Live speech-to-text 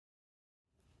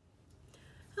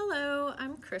Hello,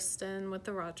 I'm Kristin with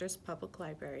the Rogers Public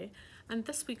Library, and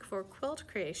this week for Quilled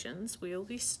Creations we will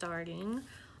be starting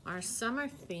our summer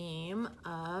theme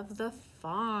of the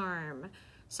farm.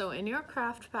 So in your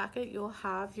craft packet you'll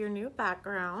have your new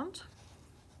background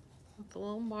with the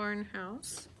little barn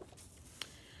house,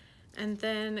 and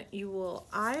then you will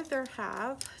either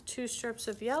have 2 strips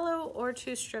of yellow or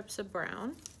 2 strips of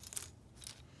brown,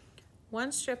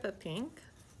 1 strip of pink,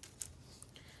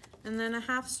 and then a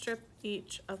 1/2 strip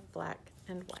each of black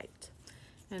and white.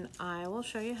 And I will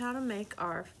show you how to make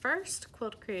our first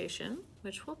quilt creation,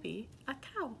 which will be a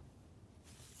cow.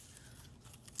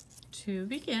 To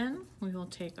begin, we will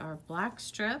take our black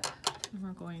strip and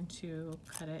we're going to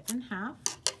cut it in half.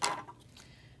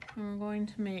 And we're going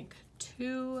to make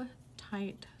 2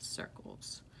 tight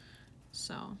circles.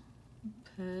 So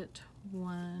put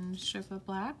 1 strip of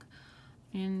black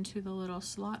into the little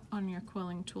slot on your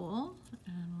quilling tool,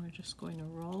 and we're just going to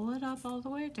roll it up all the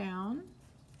way down.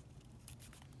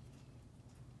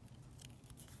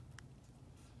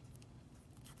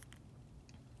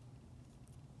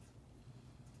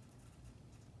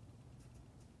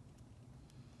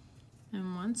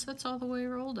 And once it's all the way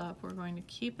rolled up, we're going to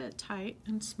keep it tight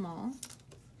and small.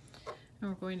 And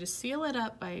we're going to seal it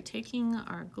up by taking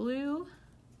our glue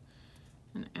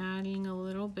and adding a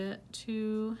little bit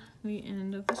to the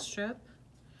end of the strip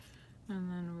and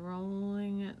then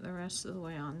rolling it the rest of the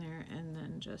way on there, and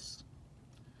then just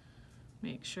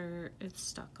make sure it's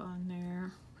stuck on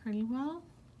there pretty well.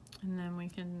 And then we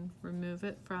can remove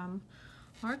it from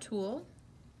our tool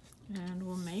and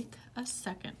we'll make a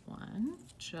second one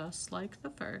just like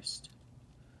the first.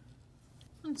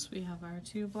 Once we have our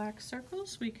 2 black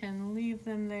circles, we can leave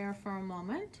them there for a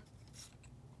moment.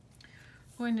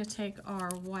 Going to take our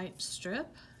white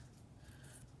strip,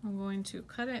 I'm going to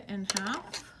cut it in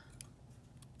half,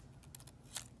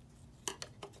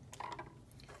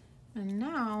 and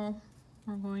now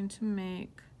we're going to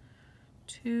make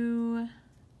 2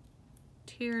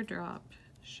 teardrop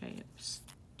shapes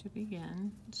to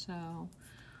begin. So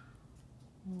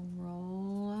we'll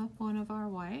roll up one of our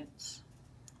whites,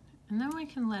 and then we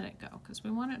can let it go because we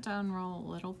want it to unroll a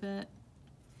little bit,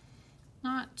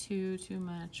 not too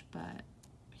much, but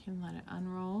can let it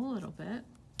unroll a little bit.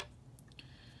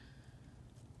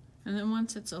 And then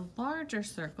once it's a larger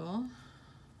circle,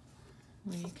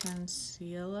 we can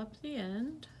seal up the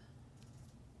end.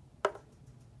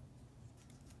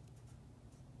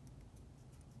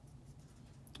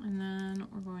 And then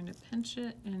we're going to pinch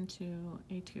it into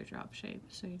a teardrop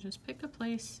shape. So you just pick a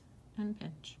place and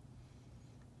pinch.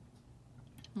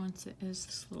 Once it is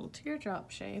this little teardrop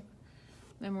shape,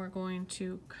 then we're going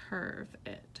to curve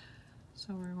it.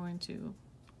 So we're going to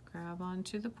grab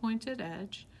onto the pointed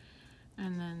edge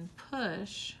and then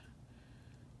push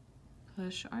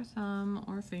our thumb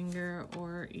or finger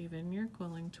or even your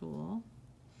quilling tool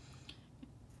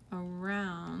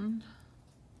around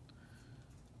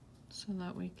so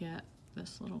that we get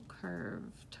this little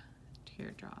curved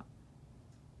teardrop.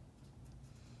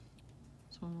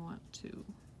 So we want to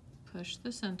push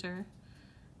the center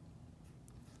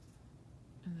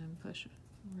and then push it.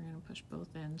 We're going to push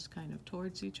both ends kind of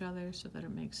towards each other so that it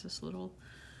makes this little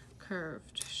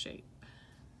curved shape.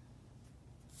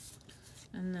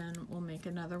 And then we'll make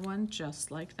another one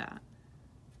just like that.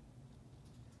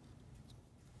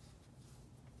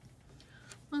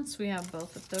 Once we have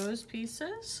both of those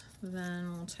pieces,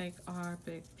 then we'll take our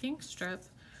big pink strip.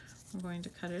 We're going to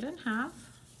cut it in half.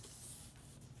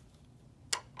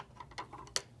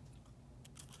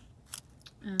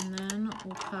 And then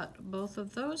we'll cut both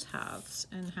of those halves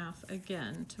in half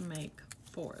again to make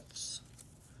 4ths.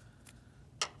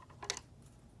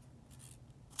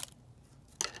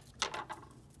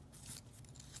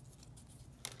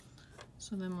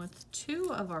 So then with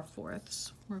 2 of our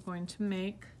 4ths, we're going to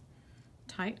make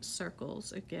tight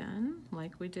circles again,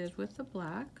 like we did with the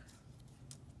black.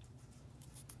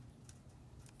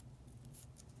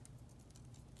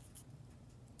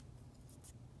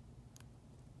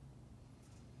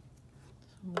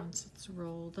 Once it's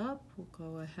rolled up, we'll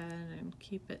go ahead and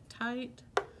keep it tight,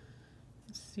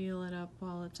 seal it up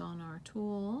while it's on our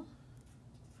tool,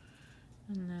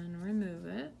 and then remove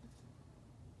it.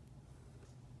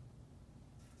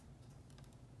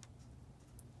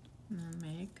 And then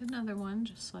make another one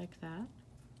just like that.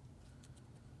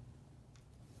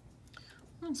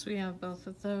 Once we have both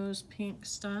of those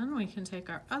pinks done, we can take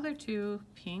our other 2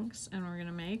 pinks and we're going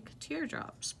to make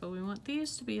teardrops, but we want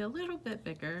these to be a little bit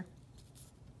bigger.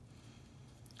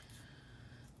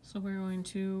 So we're going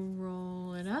to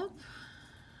roll it up,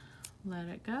 let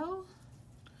it go,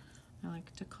 I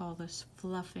like to call this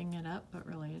fluffing it up, but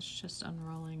really it's just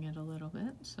unrolling it a little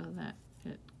bit so that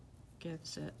it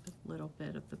gives it a little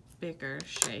bit of the bigger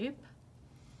shape.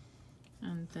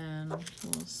 And then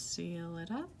we'll seal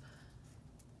it up.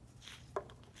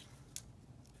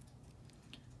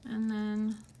 And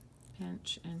then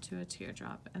pinch into a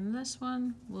teardrop. And this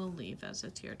one we'll leave as a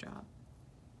teardrop.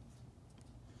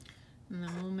 And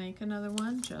then we'll make another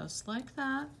one just like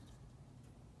that.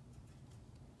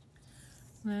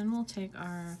 Then we'll take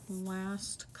our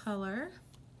last color.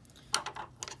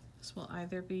 This will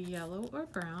either be yellow or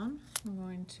brown. We're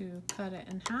going to cut it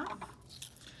in half.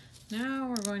 Now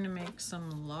we're going to make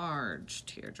some large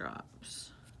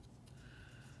teardrops.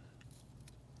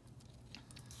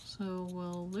 So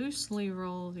we'll loosely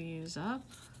roll these up.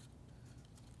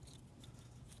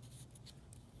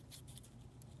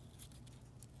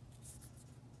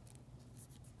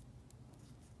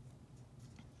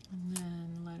 And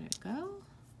then let it go.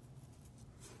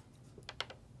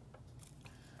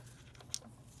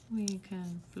 We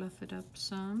can fluff it up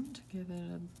some to give it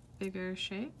a bigger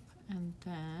shape, and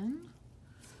then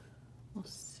we'll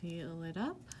seal it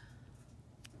up.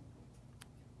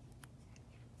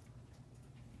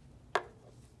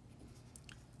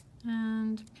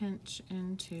 And pinch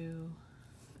into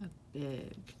a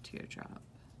big teardrop.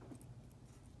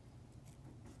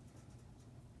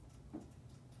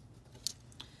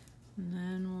 And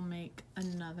then we'll make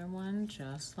another one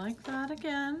just like that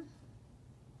again.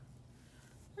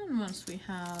 And once we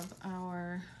have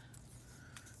our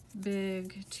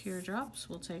big teardrops,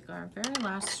 we'll take our very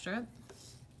last strip,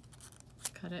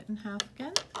 cut it in half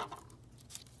again.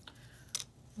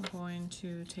 We're going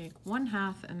to take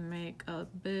 1/2 and make a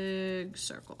big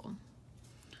circle.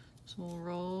 So we'll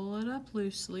roll it up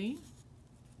loosely.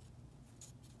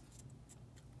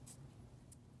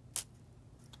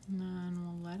 And then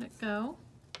we'll let it go.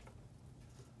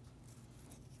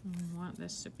 And we want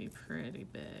this to be pretty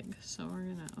big, so we're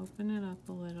going to open it up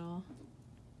a little.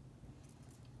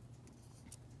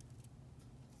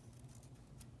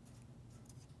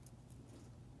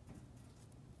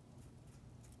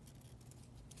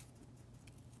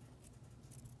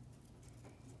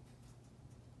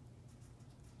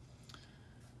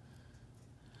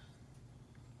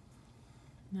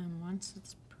 And then once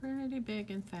it's pretty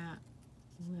big and fat,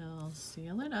 we'll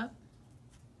seal it up.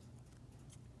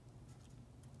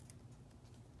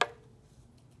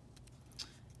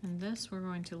 And this we're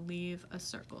going to leave a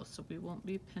circle, so we won't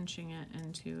be pinching it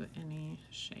into any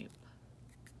shape.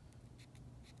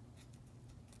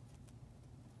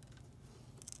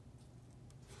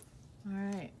 All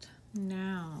right,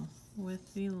 now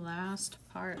with the last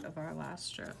part of our last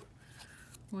strip,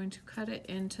 we're going to cut it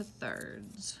into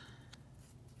thirds.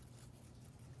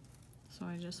 So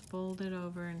I just fold it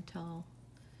over until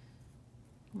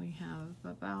we have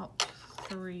about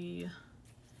 3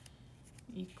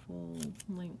 equal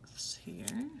lengths here.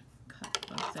 Cut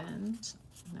both ends,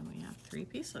 and then we have 3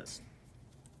 pieces.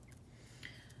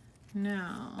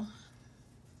 Now,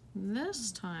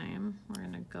 this time we're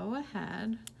going to go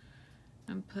ahead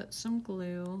and put some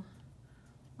glue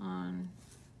on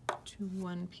to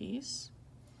one piece.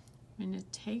 I'm going to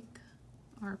take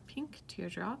our pink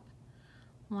teardrop,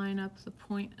 line up the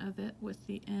point of it with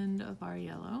the end of our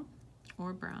yellow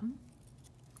or brown,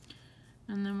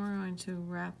 and then we're going to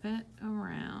wrap it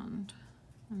around.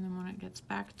 And then when it gets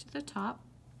back to the top,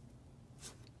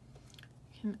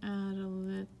 we can add a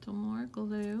little more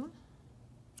glue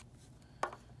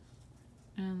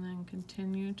and then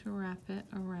continue to wrap it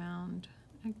around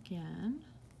again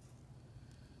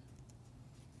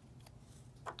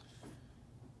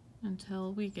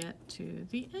until we get to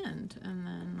the end, and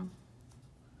then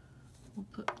we'll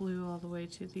put glue all the way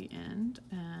to the end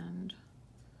and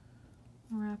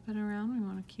wrap it around. We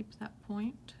want to keep that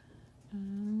point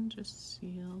and just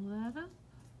seal that up.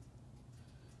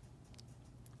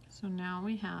 So now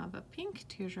we have a pink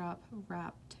teardrop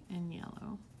wrapped in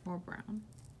yellow or brown.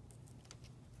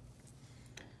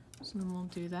 So then we'll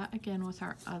do that again with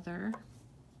our other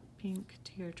pink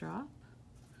teardrop.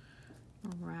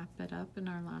 We'll wrap it up in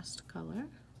our last color.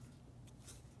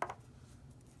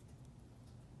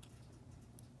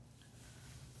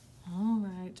 All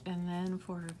right, and then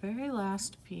for our very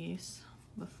last piece,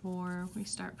 before we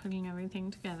start putting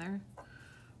everything together,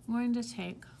 we're going to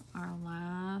take our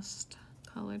last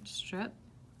colored strip,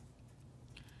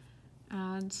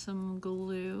 add some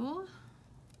glue,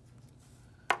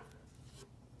 and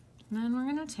then we're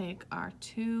going to take our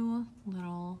 2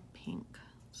 little pink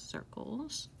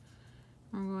circles.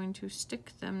 We're going to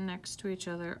stick them next to each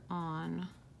other on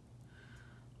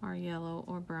our yellow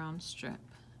or brown strip,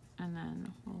 and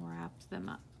then we'll wrap them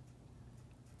up.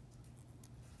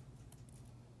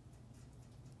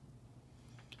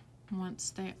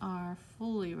 Once they are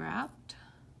fully wrapped,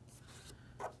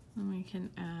 then we can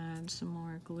add some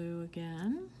more glue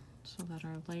again so that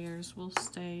our layers will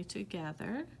stay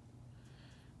together.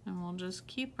 And we'll just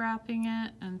keep wrapping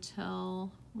it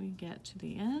until we get to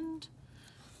the end,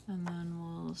 and then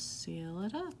we'll seal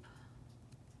it up.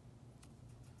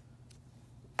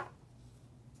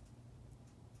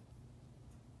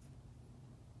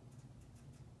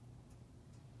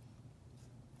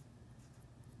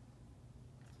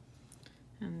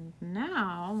 And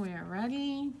now we are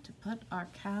ready to put our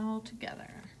cow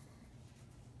together.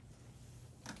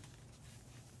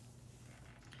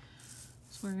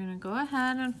 So we're going to go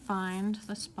ahead and find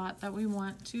the spot that we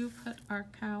want to put our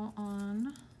cow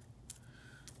on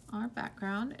our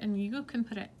background, and you can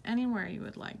put it anywhere you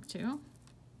would like to.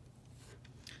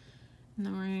 And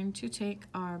then we're going to take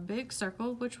our big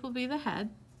circle, which will be the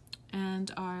head,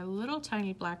 and our little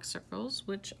tiny black circles,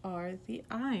 which are the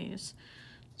eyes.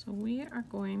 So we are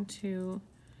going to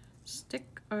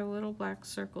stick our little black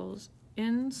circles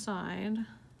inside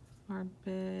our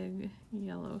big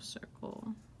yellow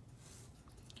circle.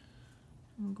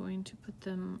 I'm going to put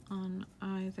them on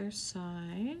either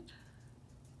side.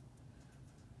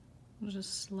 We'll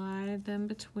just slide them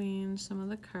between some of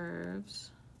the curves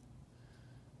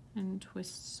and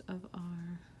twists of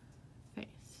our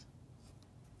face.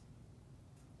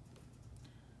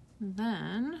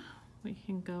 Then we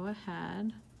can go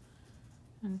ahead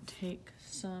and take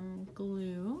some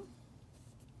glue,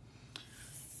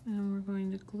 and we're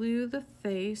going to glue the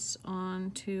face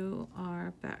onto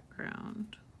our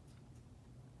background.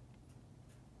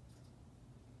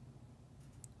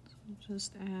 So we'll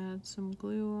just add some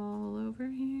glue all over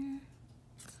here,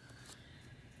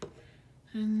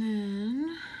 and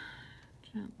then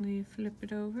gently flip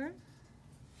it over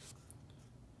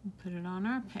and put it on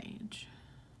our page.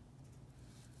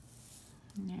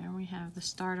 And there we have the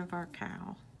start of our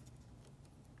cow.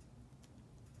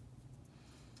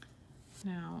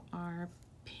 Now our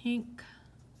pink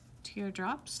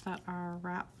teardrops that are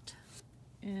wrapped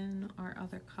in our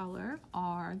other color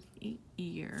are the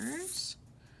ears.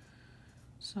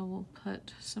 So we'll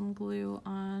put some glue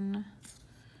on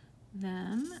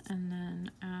them and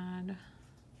then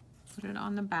put it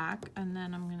on the back, and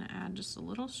then I'm going to add just a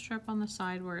little strip on the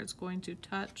side where it's going to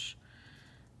touch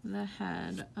the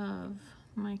head of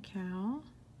my cow.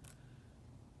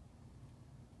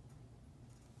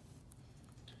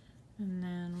 And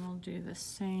then we'll do the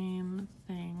same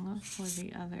thing for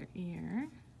the other ear.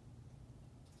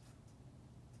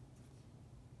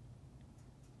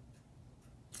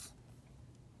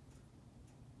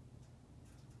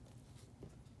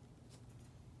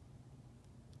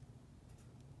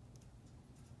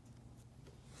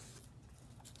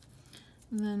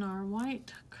 And then our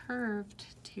white curved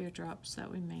teardrops that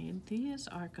we made, these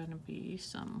are going to be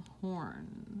some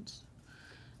horns.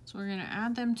 So we're going to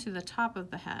add them to the top of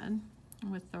the head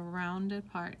with the rounded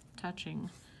part touching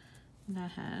the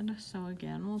head. So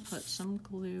again, we'll put some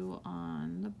glue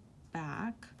on the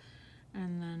back,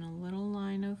 and then a little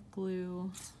line of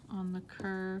glue on the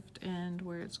curved end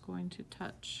where it's going to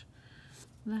touch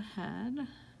the head.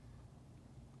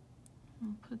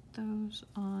 We'll put those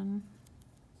on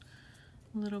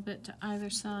a little bit to either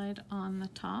side on the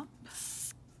top.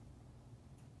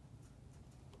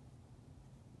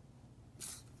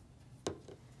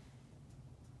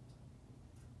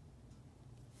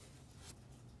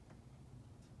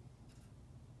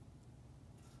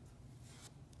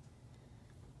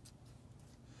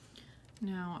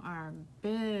 Now our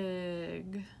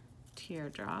big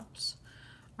teardrops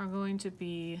are going to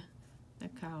be the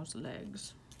cow's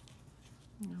legs.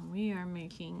 Now we are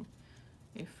making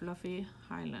a fluffy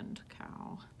highland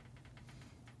cow,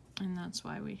 and that's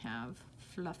why we have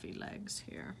fluffy legs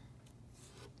here.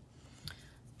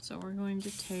 So we're going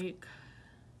to take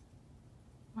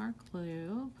our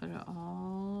glue, put it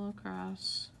all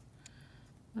across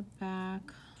the back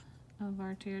of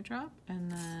our teardrop,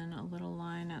 and then a little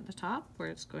line at the top where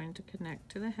it's going to connect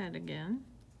to the head again,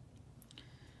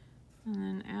 and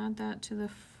then add that to the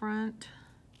front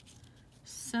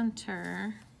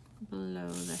center below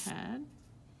the head.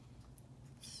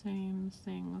 Same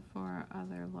thing for our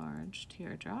other large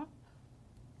teardrop.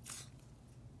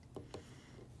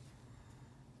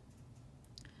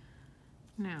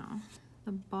 Now,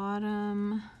 the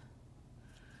bottom,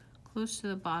 close to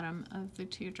the bottom of the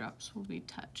teardrops will be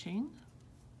touching.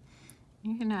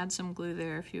 You can add some glue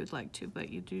there if you would like to, but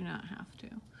you do not have to.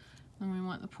 And we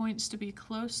want the points to be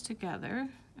close together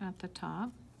at the top.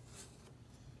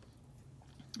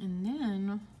 And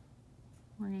then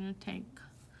we're going to take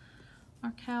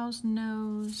our cow's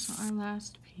nose, our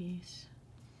last piece,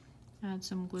 Add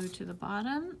some glue to the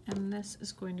bottom, and this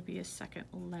is going to be a second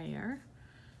layer.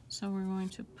 So we're going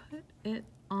to put it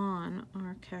on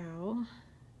our cow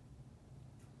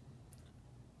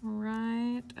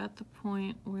right at the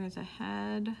point where the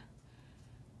head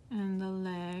and the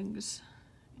legs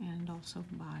and also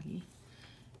body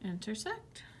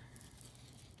intersect.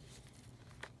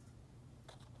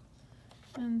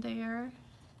 And there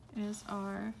is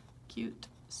our cute,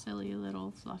 silly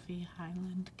little fluffy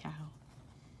Highland cow.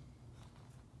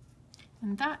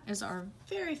 And that is our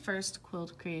very first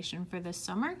quilled creation for this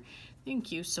summer.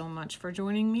 Thank you so much for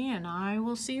joining me, and I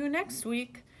will see you next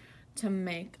week to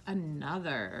make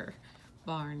another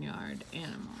barnyard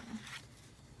animal.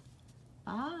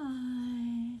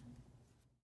 Bye.